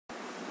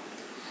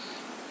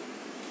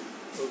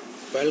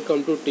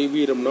Welcome to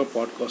TV Ramna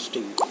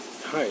Podcasting.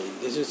 Hi,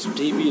 this is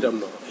TV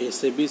Ramna, a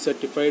SEBI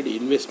certified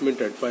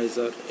investment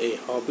advisor, a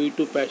hobby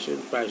to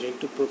passion, passion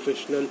to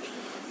professional,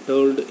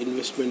 turned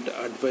investment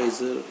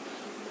advisor,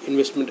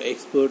 investment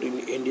expert in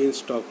Indian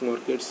stock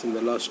markets in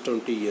the last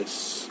 20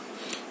 years.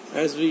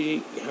 As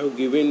we have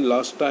given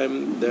last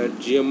time that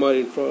GMR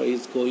Infra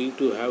is going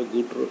to have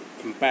good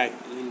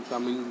impact in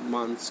coming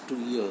months to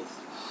years.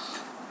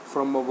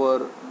 From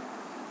our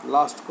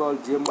last call,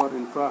 GMR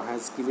Infra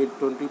has given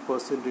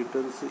 20%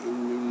 returns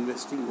in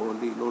investing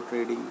only, no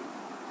trading.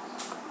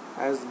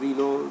 As we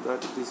know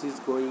that this is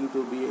going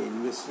to be an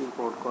investing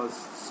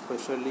podcast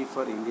especially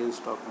for Indian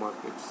stock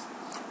markets.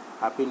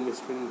 Happy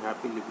investing,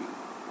 happy living.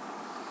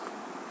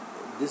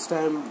 This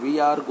time we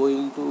are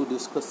going to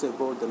discuss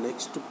about the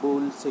next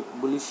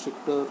bullish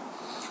sector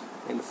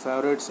and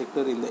favorite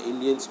sector in the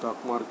Indian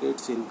stock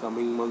markets in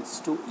coming months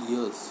to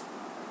years.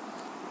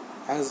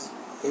 As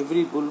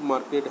every bull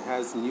market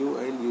has new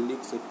and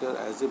unique sector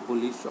as a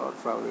bullish or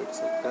favorite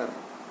sector.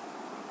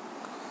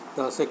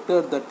 The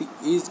sector that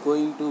is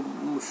going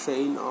to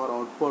shine or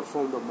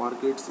outperform the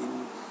markets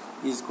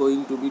is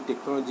going to be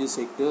technology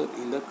sector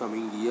in the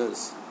coming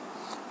years.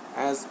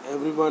 As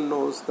everyone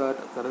knows that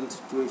current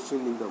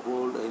situation in the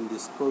world and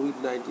this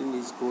COVID-19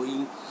 is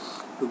going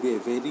to be a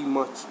very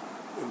much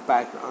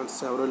impact on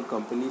several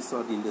companies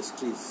or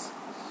industries.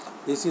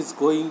 This is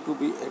going to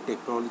be a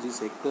technology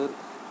sector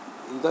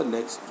in the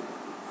next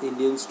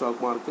Indian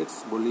stock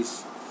markets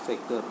bullish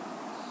sector.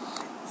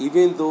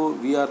 Even though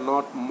we are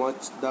not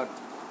much that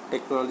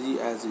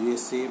technology as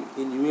USA,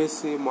 in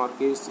USA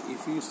markets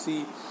if you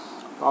see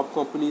top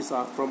companies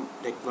are from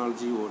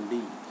technology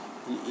only.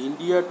 In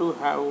India to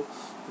have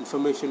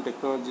information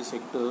technology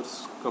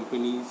sectors,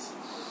 companies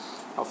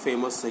are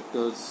famous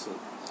sectors.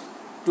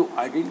 To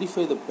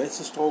identify the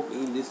best stock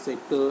in this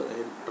sector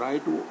and try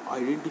to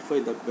identify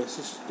the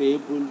best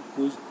stable,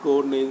 good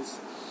governance,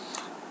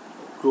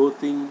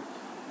 growing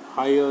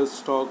higher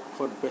stock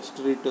for best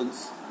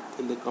returns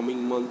in the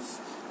coming months,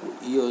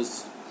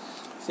 years,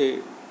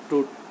 say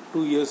 2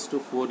 years to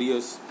 4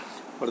 years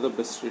for the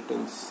best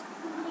returns,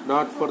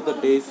 not for the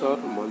days or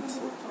months.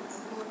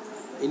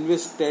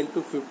 Invest 10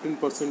 to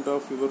 15%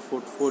 of your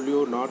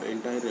portfolio, not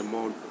entire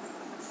amount.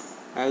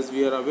 As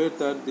we are aware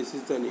that this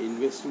is an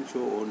investing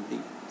show only.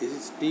 This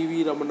is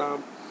TV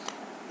Ramana,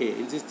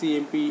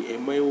 NCCMP,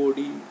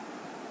 MIOD,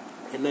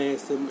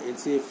 NISM,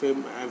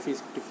 NCFM, AMFI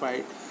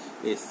certified,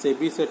 a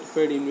SEBI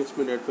certified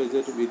investment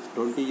advisor with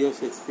 20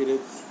 years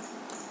experience,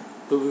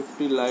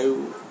 250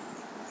 live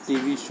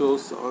TV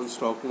shows on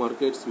stock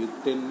markets with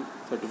 10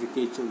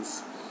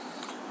 certifications.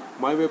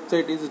 My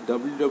website is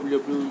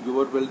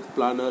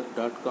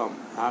www.yourwealthplanner.com.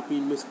 Happy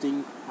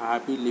investing,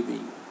 happy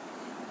living.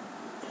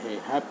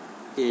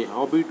 A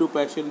hobby to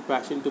passion,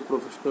 passion to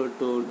professional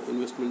turned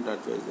investment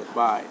advisor.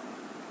 Bye.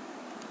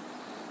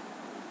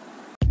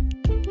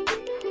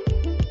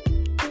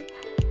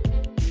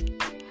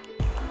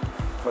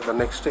 For the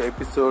next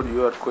episode,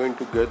 you are going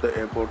to get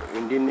about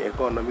Indian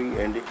economy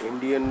and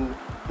Indian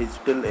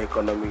digital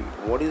economy.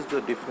 What is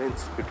the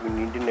difference between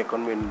Indian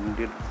economy and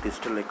Indian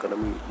digital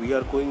economy? We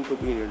are going to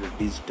be in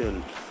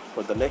digital.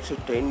 For the next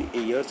 10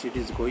 years, it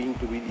is going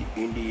to be the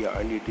India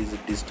and it is a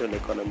digital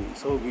economy.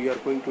 So we are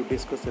going to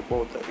discuss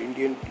about the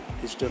Indian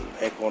digital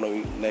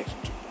economy next.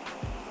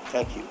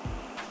 Thank you.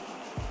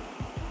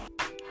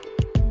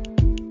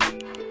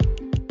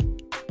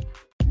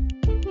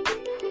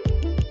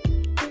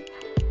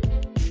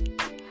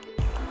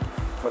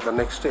 For the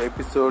next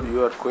episode,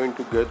 you are going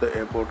to get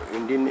about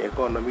Indian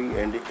economy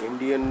and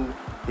Indian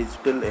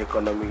digital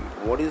economy.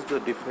 What is the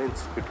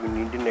difference between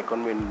Indian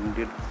economy and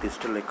Indian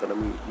digital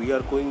economy? We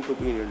are going to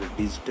be in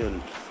digital.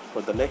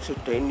 For the next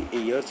 10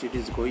 years, it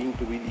is going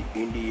to be the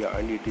India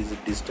and it is a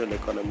digital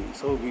economy.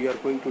 So we are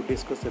going to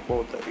discuss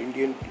about the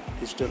Indian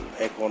digital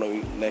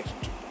economy next.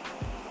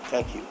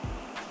 Thank you.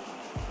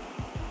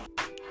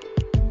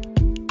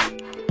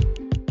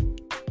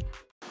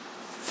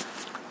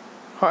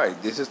 Hi,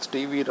 this is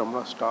TV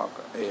Ramana Stock,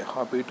 a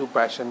hobby to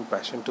passion,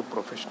 passion to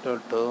professional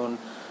turned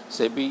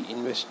SEBI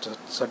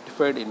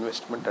certified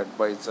investment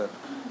advisor,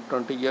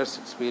 20 years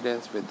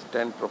experience with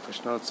 10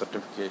 professional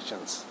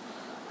certifications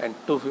and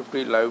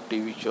 250 live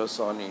TV shows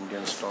on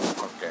Indian stock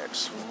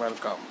markets.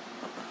 Welcome.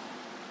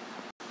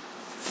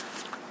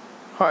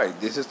 Hi,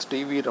 this is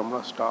TV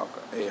Ramana Stock,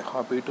 a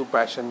hobby to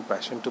passion,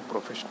 passion to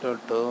professional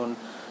turned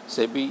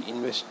SEBI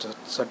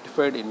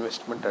certified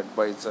investment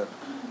advisor,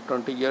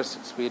 20 years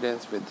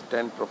experience with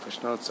 10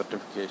 professional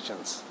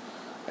certifications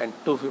and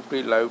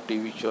 250 live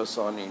TV shows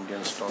on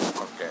Indian stock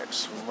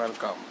markets.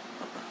 Welcome.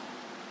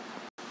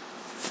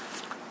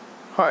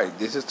 Hi,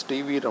 this is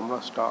TV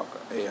Ramana Stock,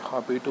 a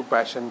hobby to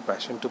passion,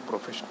 passion to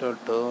professional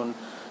turned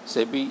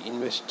SEBI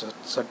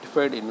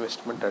certified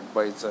investment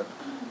advisor,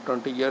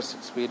 20 years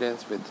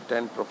experience with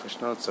 10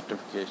 professional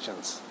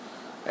certifications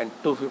and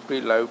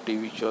 250 live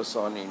TV shows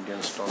on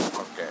Indian stock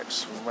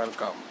markets.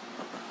 Welcome.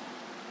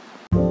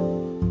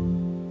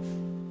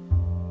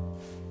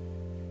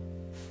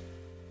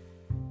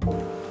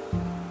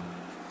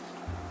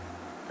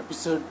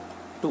 Episode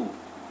 2.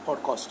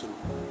 Podcasting.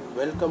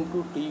 Welcome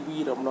to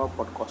TV Ramana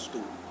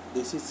Podcasting.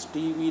 This is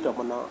TV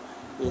Ramana,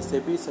 a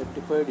SEBI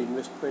certified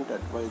investment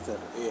advisor,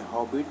 a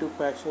hobby to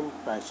passion,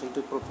 passion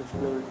to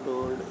professional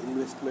turned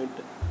investment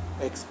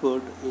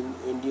expert in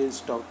Indian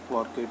stock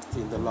markets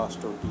in the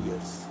last 20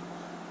 years.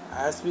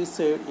 As we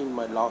said in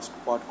my last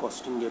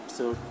podcasting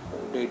episode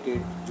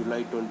dated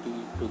July 20,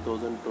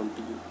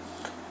 2020,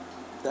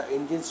 the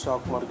Indian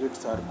stock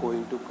markets are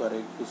going to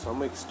correct to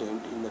some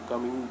extent in the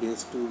coming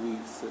days to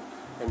weeks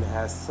and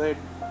has said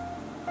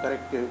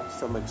corrected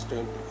some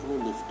extent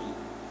in Nifty.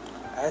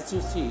 As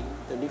you see,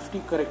 the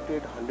Nifty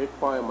corrected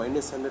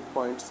minus 100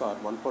 points or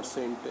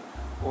 1%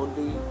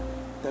 only.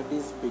 That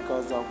is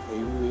because of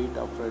heavy weight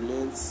of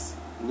Reliance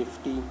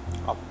Nifty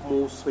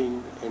upmove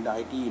swing and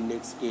IT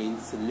index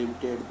gains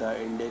limited the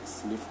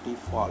index Nifty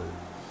fall.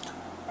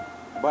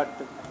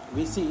 But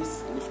we see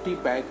Nifty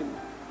Bank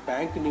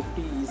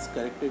Nifty is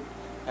corrected,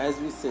 as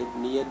we said,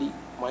 nearly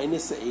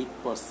minus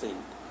 8%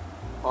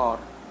 or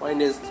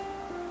minus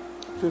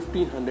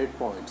 1500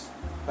 points.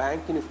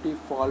 Bank Nifty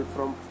fall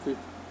from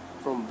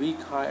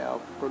week high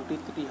of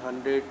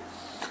 2300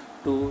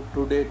 to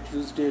today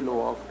Tuesday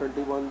low of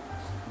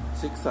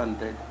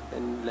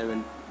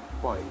 21611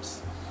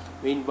 points.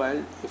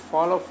 Meanwhile, a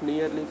fall of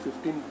nearly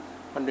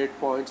 1500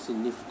 points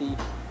in Nifty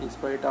in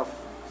spite of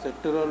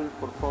sectoral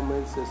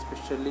performance,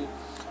 especially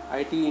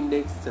IT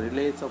index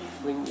relays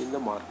upswing in the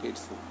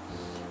markets.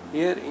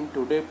 Here in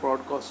today's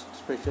broadcast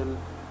special,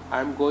 I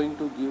am going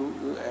to give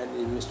you an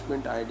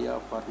investment idea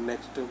for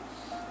next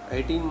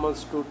 18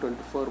 months to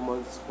 24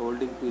 months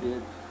holding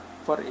period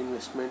for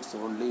investments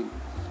only,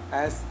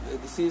 as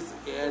this is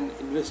an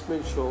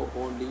investment show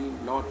only,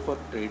 not for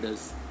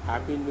traders.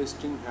 Happy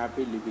investing,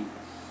 happy living.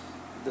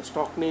 The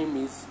stock name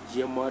is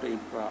GMR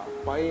Infra.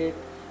 Buy at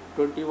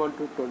 21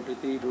 to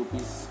 23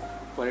 rupees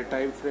for a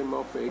time frame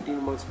of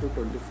 18 months to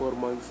 24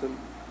 months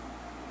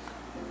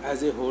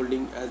as a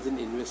holding as an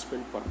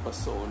investment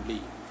purpose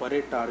only, for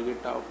a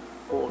target of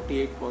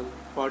 48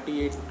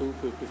 to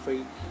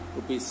 55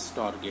 rupees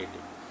target.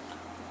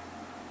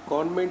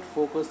 Government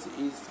focus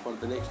is for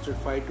the next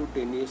 5 to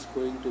 10 years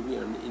going to be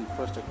on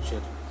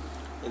infrastructure.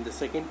 And the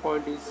second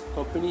point is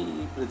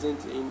company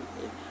presence in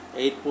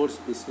airports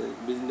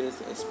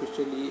business,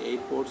 especially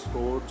airports,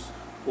 roads,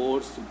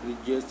 ports,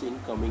 bridges in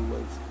coming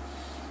months.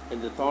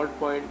 And the third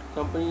point,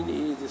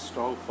 company is a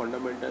strong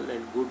fundamental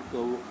and good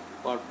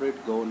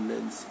corporate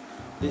governance.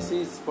 This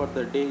is for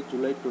the day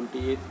July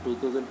 28,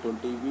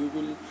 2020. We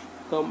will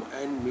come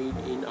and meet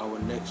in our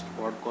next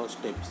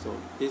podcast episode.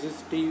 This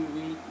is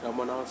TV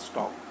Ramana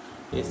Stock,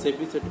 a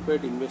SEBI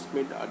certified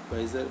investment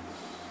advisor,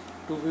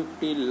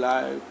 250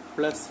 live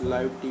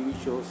TV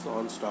shows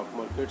on stock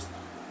markets,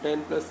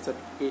 10 plus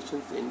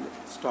certifications in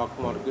stock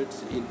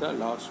markets in the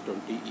last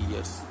 20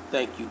 years.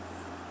 Thank you.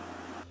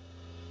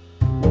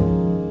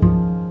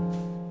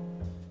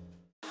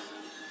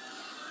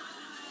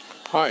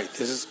 Hi,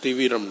 this is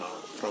TV Ramana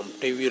from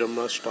TV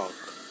Ramana Stock.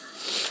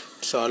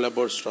 It's all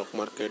about stock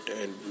market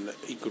and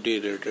equity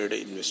related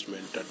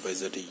investment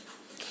advisory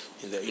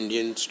in the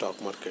Indian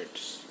stock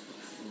markets.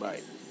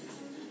 Bye.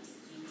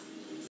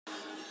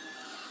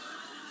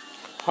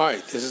 Hi,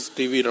 this is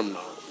TV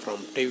Ramana from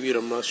TV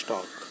Ramana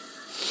Stock.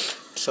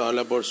 It's all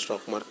about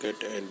stock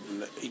market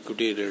and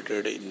equity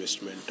related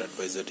investment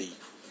advisory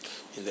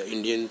in the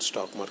Indian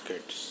stock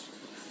markets.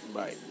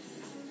 Bye.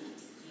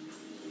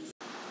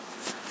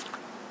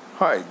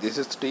 Hi, this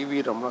is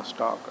TV Ramana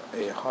Stock,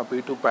 a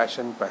hobby to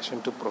passion,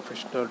 passion to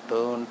professional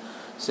turned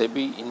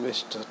SEBI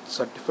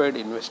certified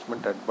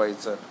investment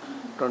advisor,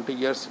 20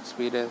 years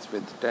experience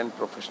with 10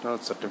 professional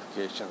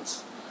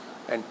certifications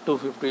and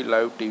 250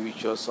 live TV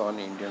shows on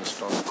Indian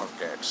stock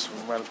markets.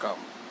 Welcome.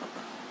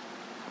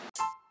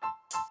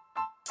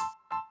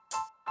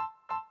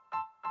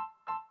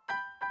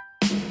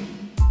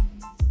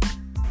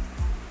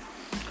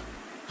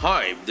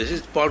 Hi, this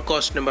is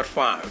podcast number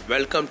 5.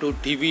 Welcome to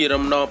TV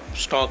Ramana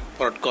Stock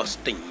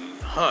Podcasting.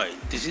 Hi,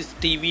 this is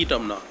TV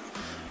Ramana,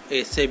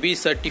 a SEBI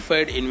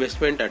certified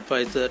investment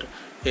advisor,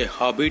 a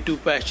hobby to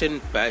passion,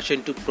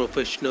 passion to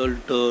professional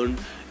turned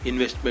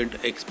investment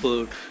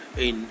expert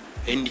in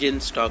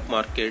Indian stock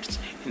markets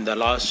in the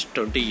last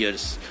 20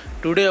 years.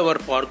 Today our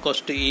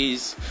podcast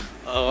is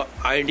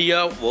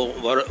idea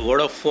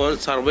Vodafone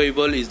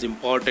survival is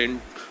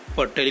important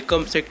for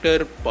telecom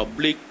sector,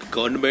 public,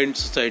 government,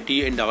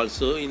 society, and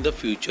also in the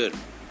future.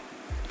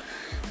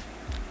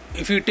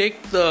 If you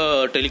take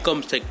the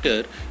telecom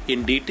sector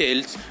in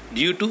details,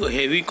 due to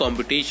heavy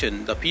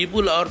competition, the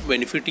people are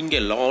benefiting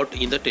a lot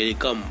in the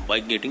telecom by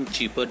getting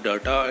cheaper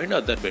data and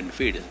other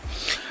benefits.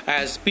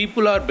 As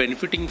people are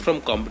benefiting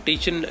from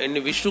competition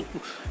and wish to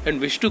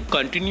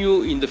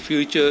continue in the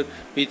future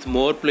with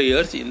more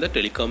players in the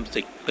telecom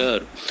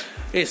sector.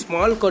 A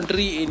small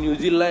country in New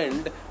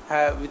Zealand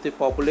with a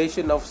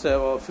population of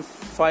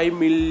 5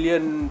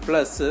 million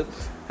plus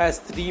has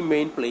 3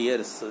 main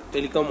players,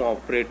 telecom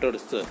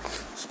operators.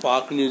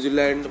 Spark New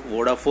Zealand,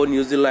 Vodafone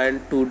New Zealand,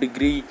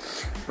 2degree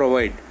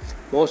provide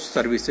most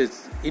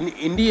services. In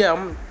India,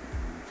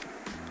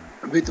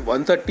 with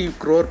 130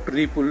 crore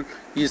people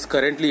is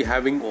currently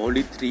having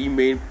only three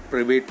main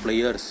private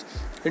players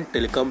in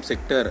telecom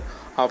sector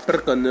after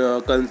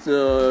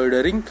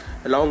considering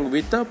along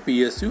with the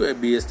PSU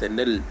and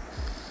BSNL.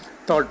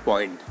 Third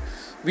point,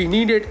 we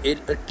needed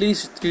at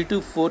least 3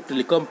 to 4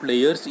 telecom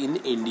players in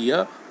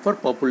India for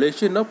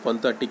population of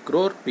 130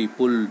 crore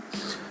people.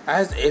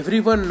 As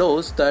everyone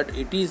knows that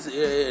it is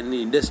an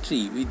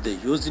industry with a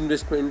huge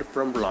investment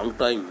from long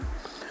time.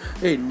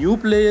 A new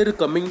player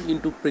coming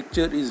into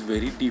picture is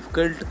very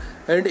difficult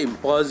and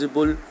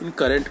impossible in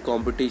current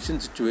competition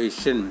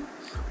situation.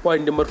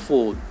 Point number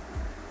 4.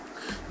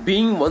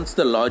 Being once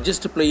the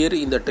largest player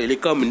in the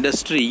telecom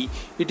industry,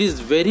 it is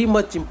very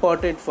much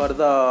important for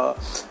the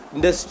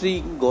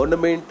industry,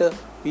 government,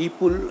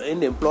 people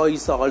and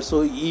employees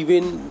also,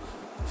 even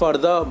for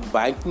the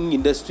banking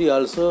industry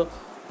also,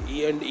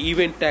 and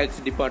even tax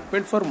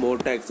department for more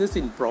taxes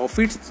in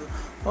profits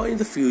in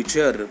the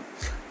future.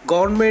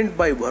 Government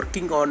by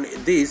working on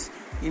this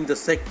in the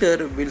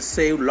sector will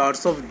save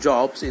lots of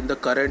jobs in the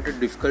current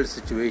difficult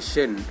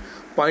situation.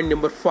 Point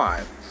number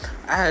 5.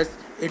 As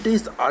it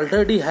is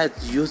already has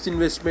huge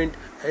investment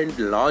and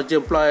large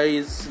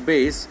employees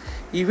base,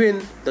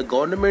 even the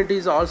government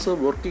is also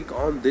working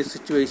on this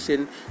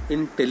situation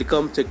in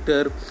telecom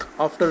sector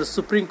after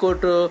Supreme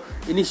Court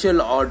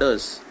initial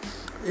orders.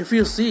 If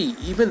you see,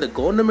 even the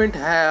government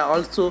has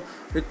also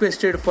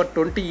requested for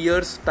 20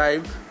 years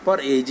time for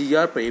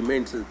AGR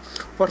payments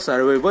for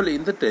survival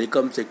in the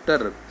telecom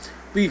sector.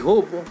 We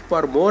hope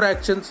for more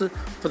actions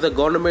for the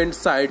government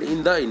side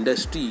in the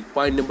industry.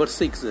 Point number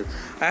 6.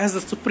 As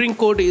the Supreme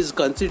Court is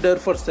considered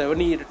for 10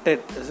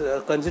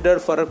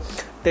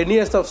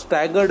 years of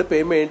staggered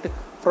payment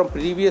from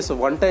previous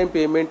one-time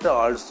payment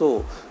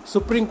also,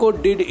 Supreme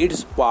Court did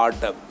its part.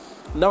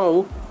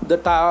 Now the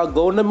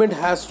government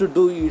has to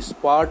do its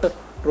part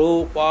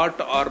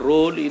or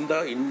role in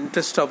the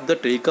interest of the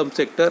telecom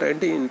sector and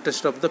the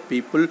interest of the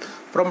people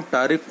from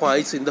tariff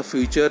wise in the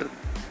future,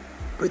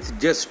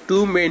 with just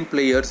two main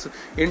players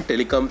in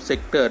telecom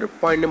sector.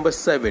 Point number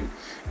 7.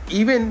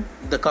 Even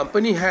the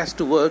company has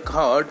to work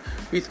hard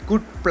with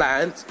good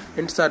plans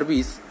and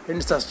service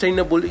and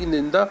sustainable in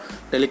the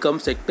telecom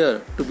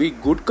sector to be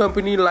good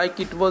company like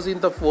it was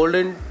in the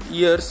olden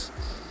years.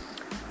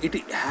 It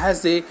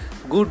has a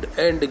good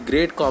and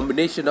great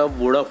combination of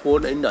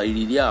Vodafone and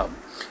Idea.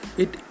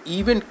 It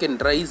even can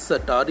raise the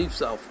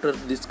tariffs after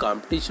this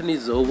competition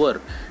is over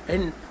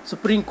and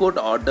Supreme Court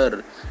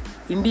order.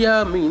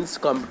 India means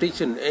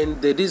competition,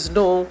 and there is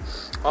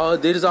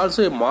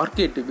also a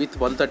market with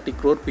 130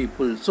 crore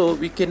people, so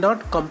we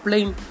cannot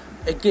complain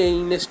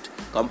against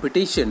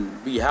competition.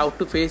 We have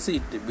to face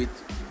it with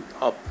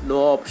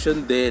no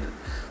option there.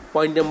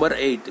 Point number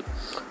 8.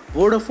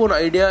 Vodafone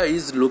Idea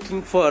is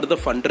looking for the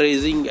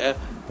fundraising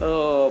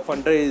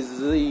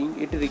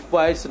it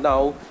requires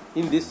now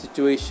in this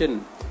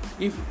situation.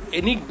 If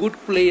any good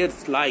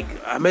players like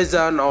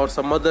Amazon or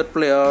some other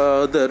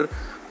player,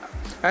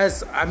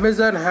 as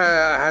Amazon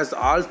has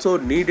also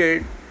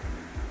needed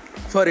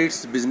for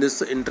its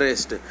business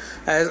interest,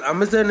 as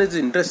Amazon is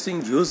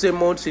investing huge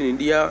amounts in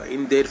India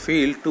in their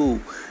field too.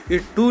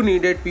 It too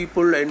needed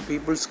people and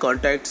people's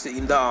contacts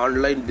in the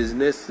online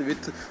business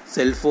with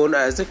cell phone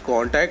as a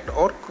contact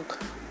or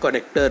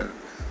connector.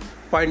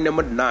 Point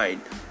number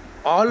 9.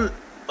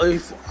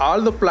 If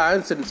all the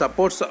plans and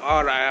supports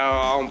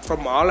are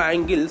from all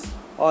angles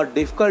or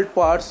difficult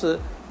parts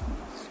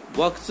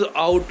works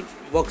out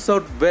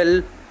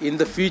well in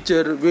the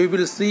future, we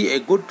will see a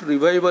good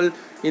revival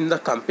in the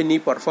company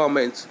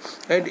performance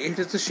and it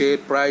is a share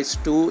price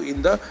too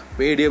in the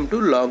medium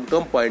to long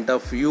term point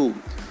of view,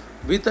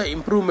 with the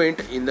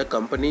improvement in the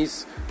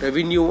company's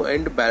revenue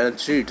and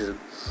balance sheet.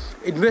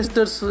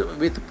 Investors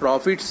with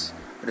profits,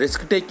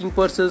 risk taking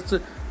persons,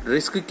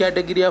 risk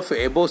category of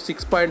above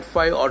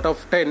 6.5 out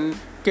of 10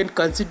 can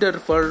consider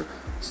for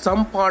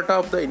some part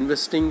of the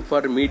investing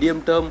for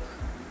medium term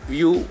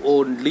view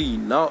only,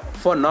 not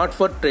for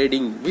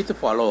trading with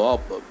follow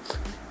up.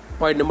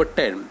 Point number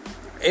 10.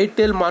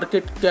 Airtel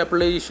market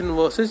capitalization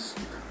versus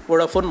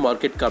Vodafone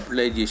market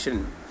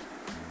capitalization.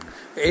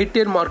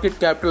 Airtel market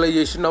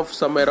capitalization of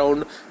some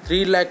around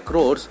 3 lakh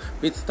crores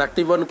with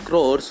 31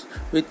 crores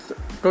with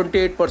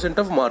 28%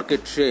 of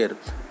market share.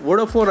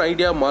 Vodafone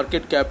Idea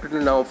market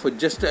capital now for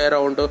just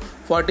around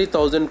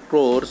 40,000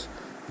 crores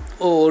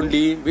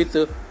only with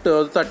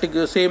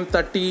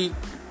 30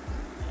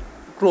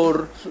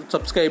 crore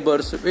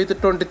subscribers with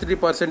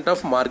 23%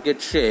 of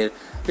market share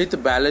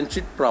with balance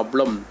sheet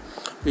problem.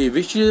 We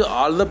wish you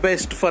all the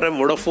best for a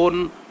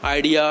Vodafone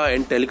Idea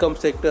and telecom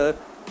sector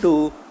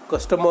to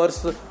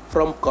customers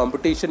from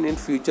competition in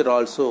future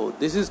also.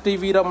 This is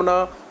TV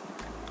Ramana,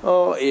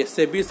 a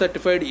SEBI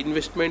certified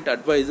investment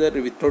advisor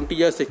with 20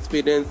 years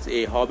experience,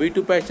 a hobby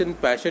to passion,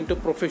 passion to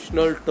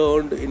professional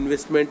turned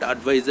investment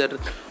advisor.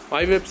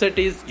 My website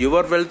is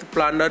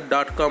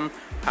yourwealthplanner.com.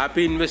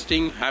 Happy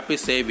investing, happy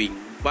saving.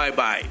 Bye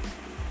bye.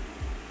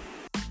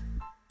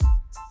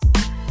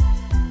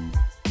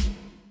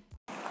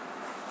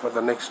 For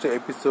the next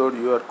episode,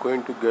 you are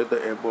going to get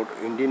about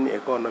Indian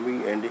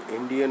economy and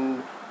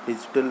Indian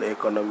digital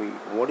economy.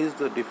 What is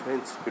the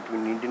difference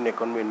between Indian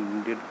economy and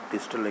Indian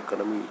digital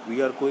economy?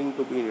 We are going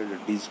to be in a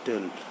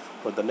digital.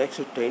 For the next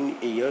 10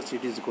 years,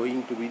 it is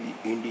going to be the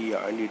India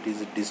and it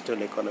is a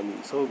digital economy.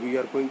 So we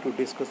are going to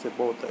discuss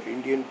about the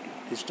Indian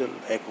digital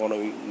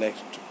economy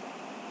next.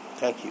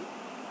 Thank you.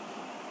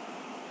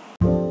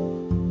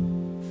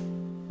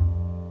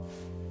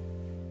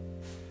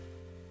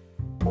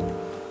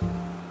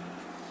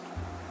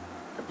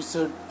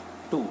 Episode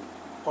 2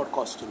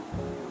 Podcasting.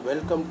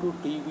 Welcome to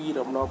TV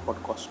Ramana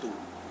Podcasting.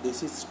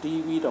 This is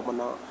TV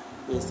Ramana,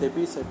 a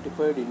SEBI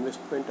certified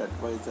investment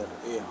advisor,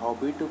 a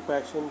hobby to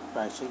passion,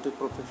 passion to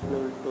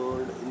professional,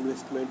 turned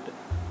investment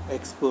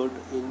expert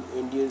in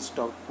Indian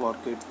stock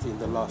markets in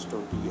the last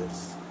 20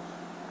 years.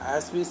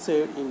 As we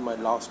said in my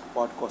last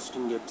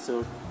podcasting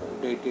episode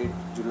dated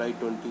July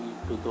 20,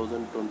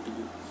 2020,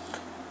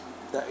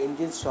 the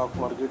Indian stock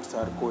markets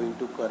are going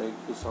to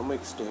correct to some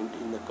extent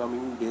in the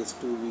coming days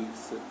to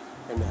weeks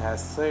and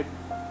has said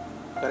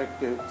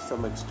corrected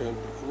some extent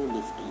in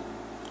Nifty.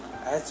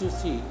 As you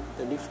see,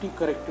 the Nifty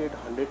corrected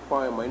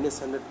minus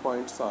 100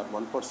 points or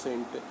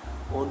 1%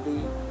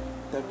 only.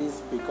 That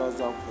is because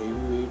of heavy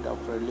weight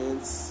of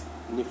Reliance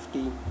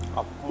Nifty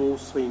upmove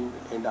swing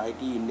and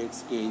IT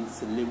index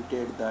gains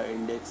limited the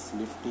index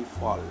Nifty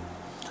fall.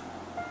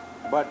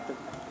 But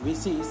we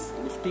see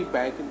Nifty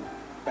Bank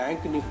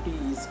Nifty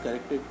is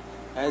corrected,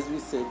 as we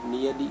said,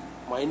 nearly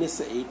minus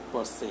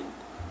 8%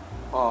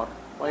 or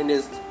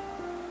minus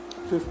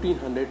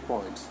 1500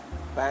 points.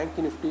 Bank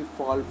Nifty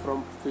fall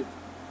from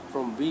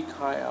week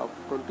high of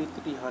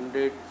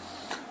 2300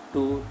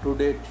 to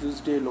today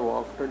Tuesday low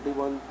of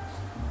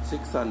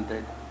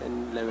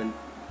 21611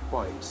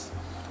 points.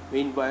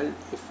 Meanwhile,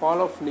 a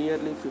fall of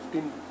nearly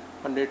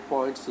 1500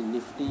 points in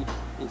Nifty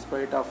in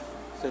spite of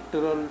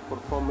sectoral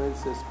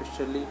performance,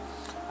 especially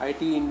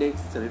IT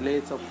index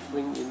relays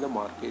upswing in the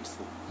markets.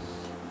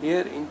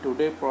 Here in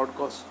today's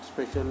broadcast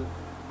special,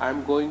 I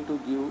am going to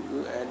give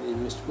you an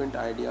investment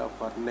idea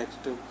for next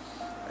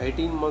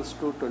 18 months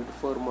to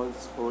 24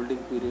 months holding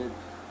period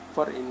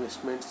for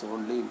investments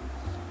only.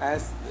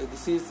 As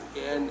this is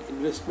an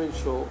investment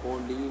show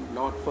only,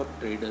 not for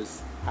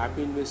traders.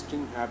 Happy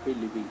investing, happy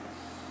living.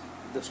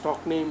 The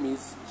stock name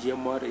is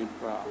GMR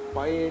Infra.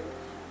 Buy at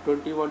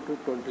 21 to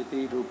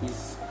 23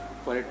 rupees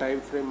for a time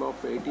frame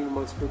of 18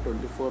 months to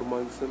 24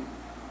 months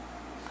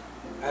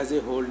as a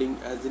holding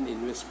as an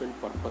investment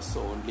purpose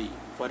only,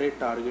 for a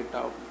target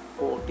of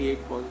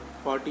 48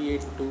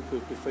 to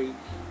 55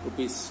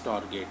 rupees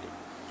target.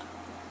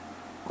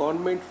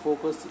 Government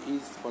focus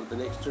is for the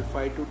next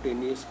 5 to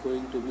 10 years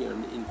going to be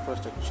on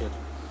infrastructure.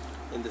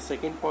 And the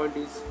second point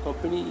is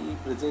company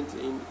presence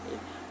in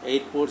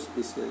airports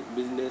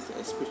business,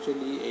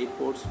 especially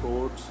airports,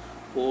 roads,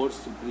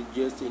 ports,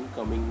 bridges in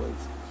coming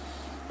months.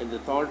 And the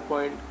third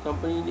point,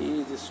 company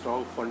is a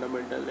strong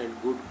fundamental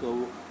and good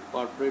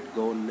corporate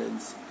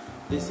governance.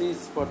 This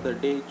is for the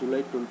day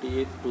July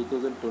 28,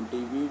 2020.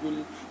 We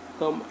will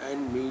come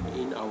and meet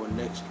in our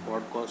next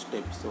podcast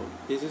episode.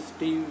 This is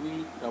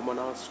TV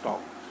Ramana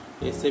Stock,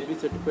 a SEBI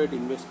certified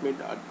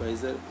investment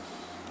advisor,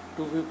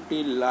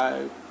 250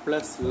 live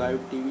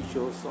TV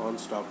shows on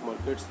stock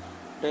markets,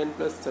 10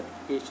 plus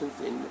certifications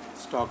in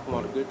stock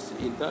markets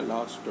in the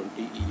last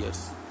 20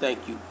 years.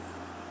 Thank you.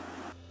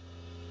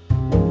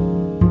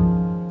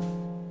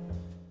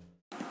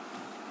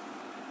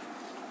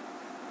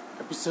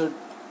 Episode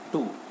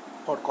 2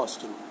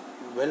 Podcasting.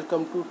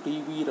 Welcome to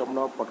TV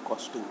Ramana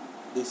Podcasting.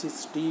 This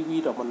is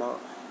TV Ramana,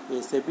 a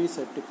SEBI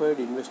certified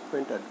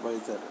investment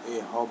advisor,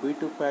 a hobby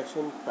to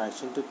passion,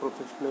 passion to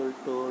professional,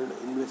 turned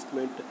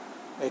investment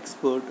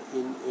expert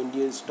in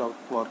Indian stock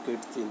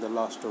markets in the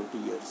last 20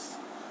 years.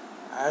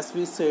 As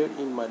we said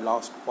in my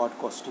last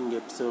podcasting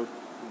episode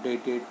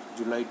dated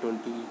July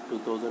 20,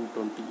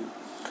 2020,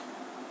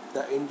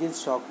 the Indian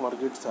stock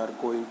markets are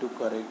going to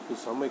correct to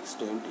some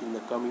extent in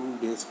the coming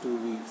days to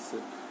weeks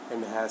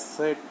and has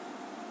said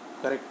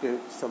corrected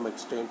some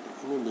extent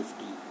in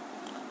Nifty.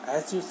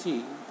 As you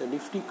see, the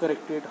Nifty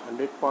corrected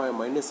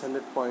minus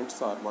 100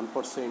 points or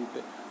 1%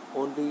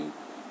 only.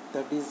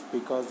 That is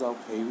because of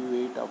heavy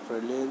weight of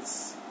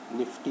Reliance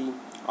Nifty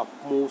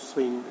upmove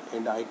swing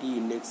and IT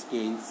index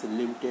gains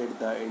limited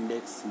the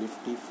index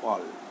Nifty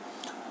fall.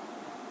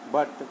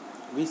 But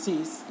we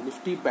see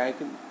Nifty Bank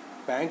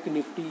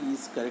Nifty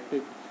is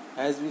corrected,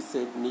 as we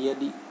said,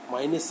 nearly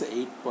minus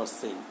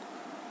 8%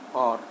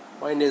 or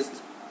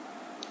minus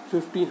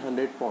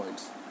 1500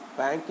 points.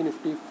 Bank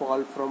Nifty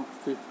fall from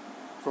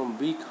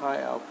week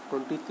high of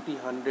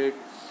 2300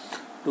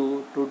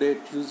 to today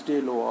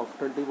Tuesday low of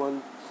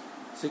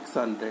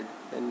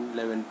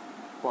 21611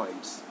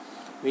 points.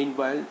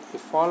 Meanwhile, a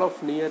fall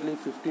of nearly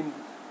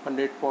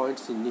 1500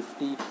 points in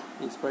Nifty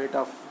in spite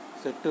of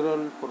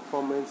sectoral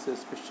performance,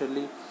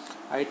 especially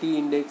IT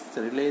index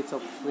relays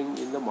upswing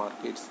in the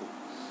markets.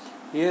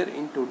 Here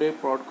in today's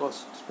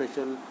broadcast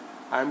special,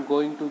 I am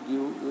going to give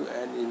you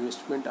an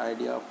investment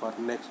idea for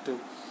next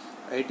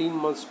 18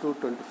 months to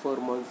 24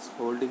 months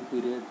holding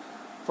period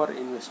for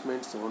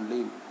investments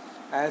only.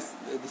 As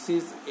this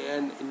is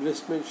an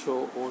investment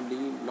show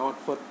only, not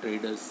for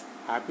traders.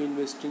 happy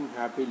investing,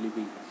 happy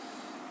living.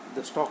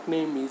 The stock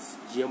name is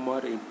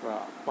GMR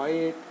Infra. Buy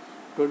at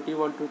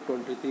 21 to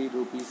 23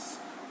 rupees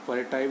for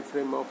a time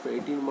frame of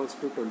 18 months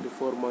to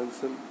 24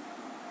 months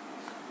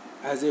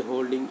as a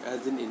holding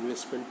as an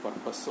investment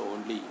purpose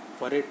only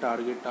for a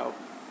target of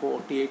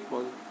 48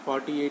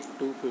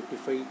 to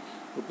 55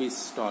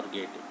 rupees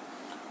target.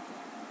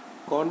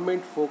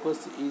 Government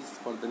focus is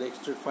for the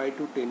next 5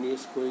 to 10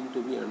 years going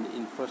to be on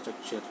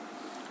infrastructure.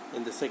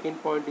 And the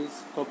second point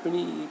is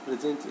company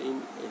presence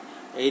in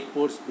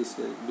airports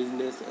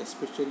business,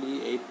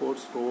 especially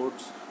airports,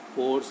 roads,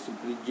 ports,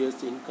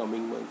 bridges in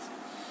coming months.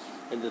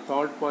 And the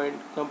third point,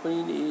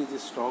 company is a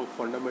strong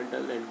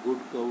fundamental and good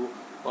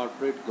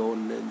corporate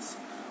governance.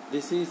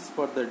 This is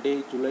for the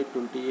day July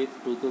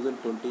 28th,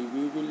 2020.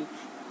 We will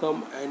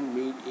come and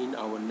meet in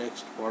our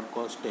next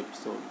podcast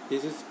episode.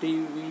 This is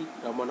TV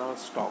Ramana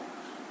Stock,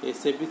 a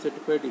SEBI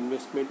certified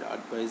investment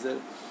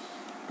advisor.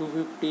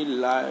 250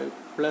 live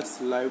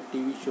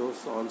TV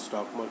shows on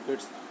stock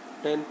markets,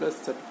 10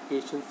 plus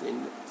certifications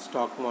in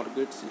stock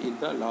markets in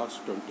the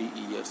last 20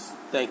 years.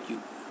 Thank you.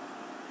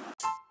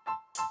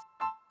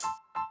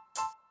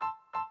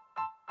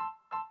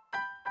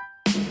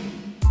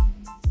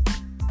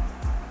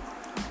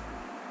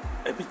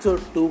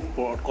 Episode 2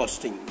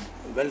 Podcasting.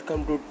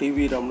 Welcome to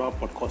TV Ramana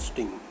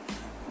Podcasting.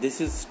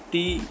 This is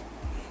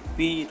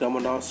TV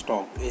Ramana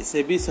Stock, a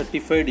SEBI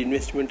certified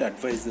investment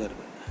advisor.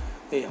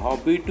 A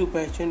hobby to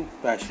passion,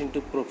 passion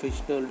to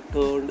professional,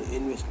 turned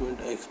investment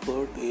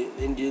expert in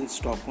Indian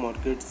stock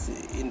markets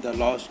in the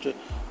last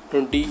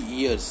 20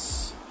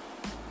 years.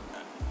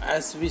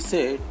 As we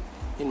said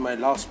in my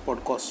last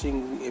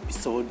podcasting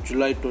episode,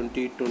 July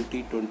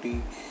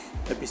 2020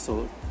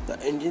 episode, the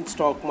Indian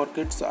stock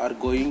markets are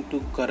going to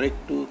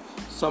correct to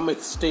some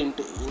extent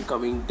in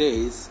coming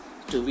days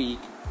to week,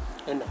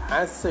 and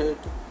has said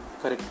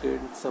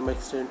corrected some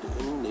extent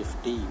in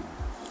Nifty.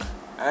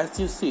 As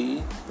you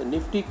see, the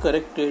Nifty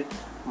corrected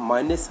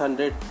minus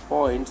 100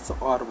 points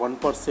or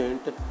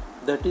 1%.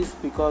 That is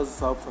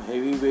because of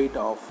heavy weight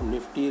of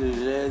Nifty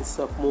Reliance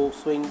upmove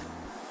swing,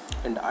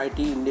 and IT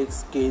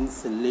index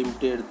gains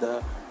limited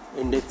the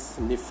index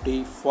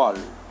Nifty fall.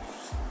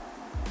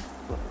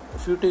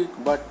 If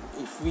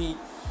we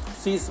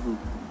see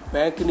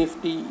Bank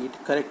Nifty, it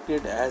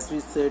corrected, as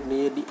we said,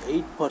 nearly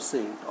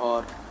 8%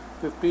 or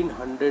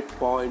 1500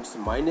 points,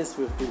 minus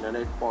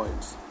 1500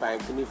 points.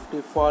 Bank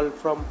Nifty fall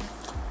from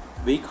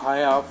week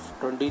high of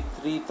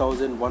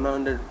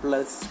 23,100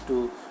 plus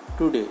to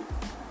today,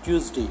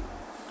 Tuesday,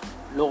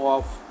 low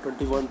of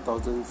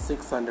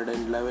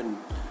 21,611,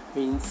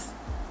 means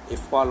a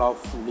fall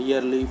of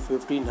nearly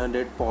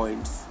 1500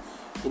 points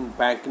in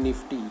Bank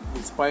Nifty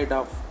in spite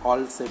of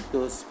all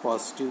sectors'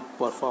 positive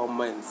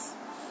performance,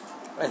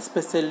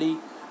 especially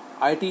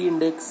IT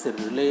index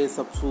relays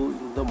up to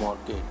in the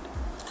market.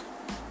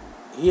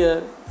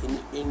 Here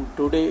in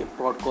today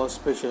broadcast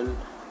special,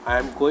 I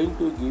am going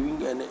to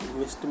giving an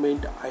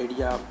investment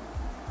idea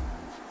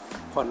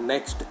for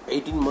next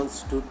 18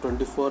 months to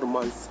 24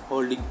 months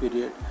holding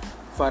period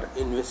for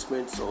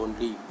investments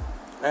only,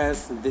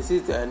 as this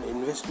is an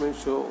investment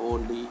show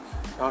only,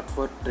 not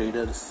for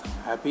traders.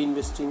 Happy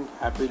investing,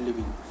 happy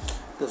living.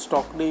 The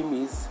stock name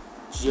is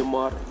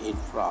GMR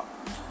Infra.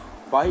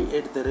 Buy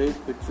at the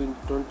rate between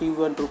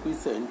 21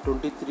 rupees and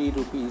 23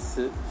 rupees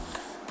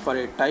for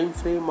a time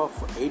frame of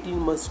 18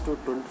 months to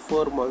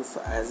 24 months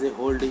as a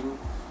holding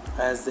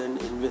as an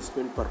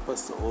investment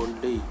purpose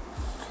only,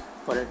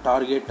 for a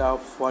target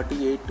of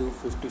 48 to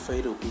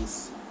 55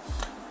 rupees,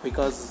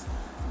 because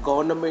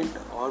government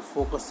are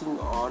focusing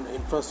on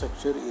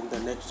infrastructure in the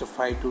next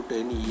 5 to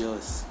 10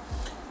 years.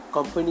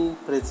 Company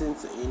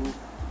presence in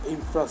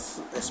infra,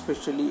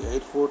 especially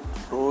airport,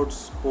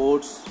 roads,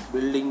 ports,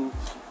 building,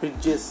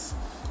 bridges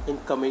in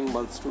coming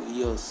months to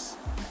years,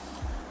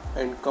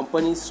 and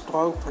company's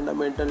strong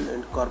fundamental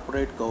and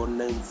corporate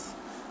governance.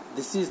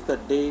 This is the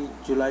day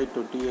July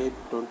 28,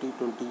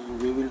 2020.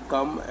 We will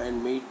come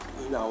and meet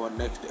in our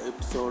next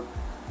episode,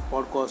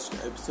 podcast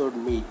episode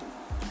meet.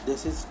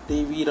 This is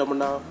TV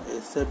Ramana, a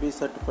SEBI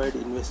certified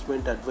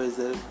investment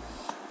advisor.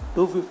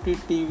 250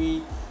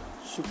 TV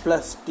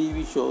plus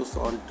TV shows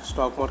on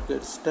stock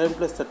markets, 10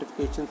 plus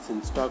certifications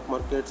in stock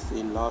markets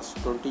in last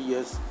 20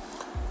 years.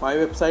 My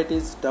website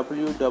is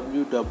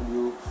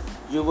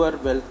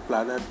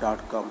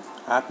www.yourwealthplanner.com.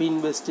 Happy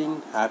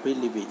investing, happy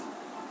living.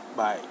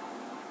 Bye.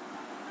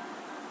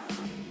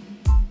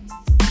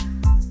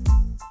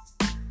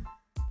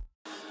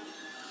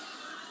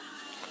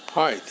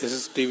 Hi, this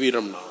is TV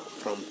Ramana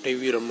from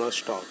TV Ramana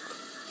Stock.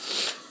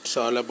 It's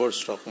all about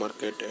stock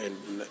market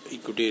and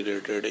equity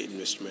related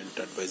investment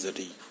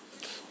advisory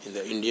in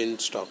the Indian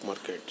stock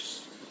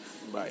markets.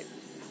 Bye.